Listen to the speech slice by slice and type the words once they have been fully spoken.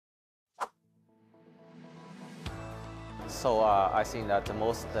So I think that the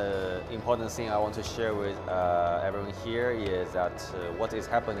most important thing I want to share with everyone here is that what is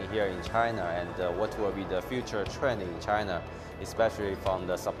happening here in China and what will be the future trend in China, especially from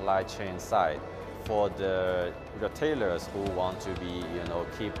the supply chain side. For the retailers who want to be,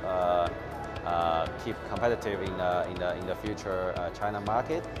 keep competitive in the future China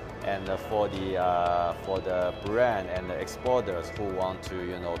market, and for the brand and the exporters who want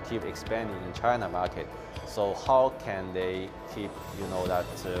to keep expanding in China market. So how can they keep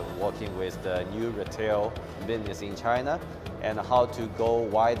working with the new retail business in China, and how to go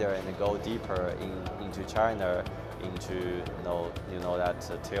wider and go deeper into China, into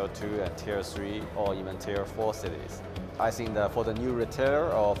tier 2 and tier 3 or even tier 4 cities. I think that for the new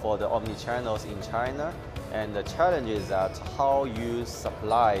retailer or for the omni-channels in China, and the challenge is that how you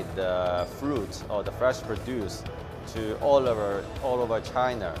supply the fruit or the fresh produce to all over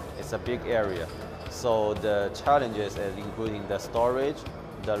China. It's a big area. So the challenges is including the storage,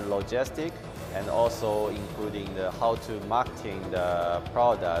 the logistic, and also including how to marketing the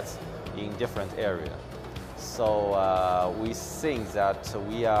products in different areas. So we think that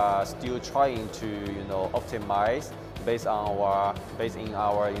we are still trying to optimize based in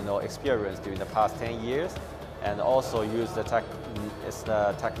our experience during the past 10 years, and also use the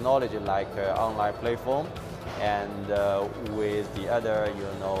technology like online platform, and with the other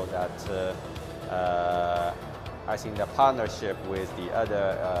I think the partnership with the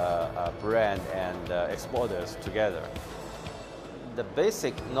other brand and exporters together. The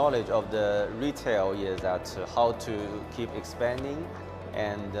basic knowledge of the retail is that how to keep expanding,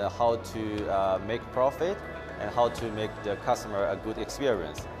 and how to make profit, and how to make the customer a good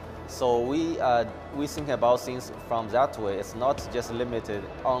experience. So we think about things from that way. It's not just limited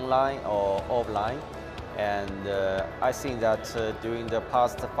online or offline. And I think that during the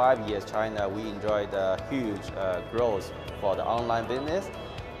past 5 years, China, we enjoyed a huge growth for the online business.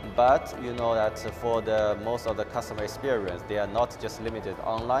 But that for the most of the customer experience, they are not just limited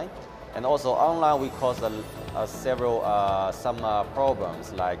online. And also online, we cause some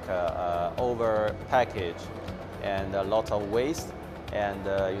problems like over package and a lot of waste, and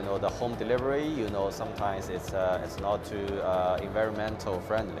the home delivery. Sometimes it's not too environmental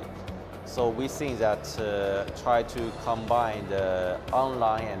friendly. So we think that try to combine the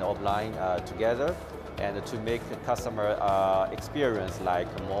online and offline together, and to make the customer experience like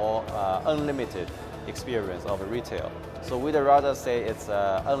more unlimited experience of retail. So we'd rather say it's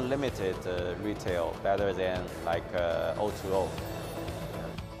unlimited retail better than like O2O.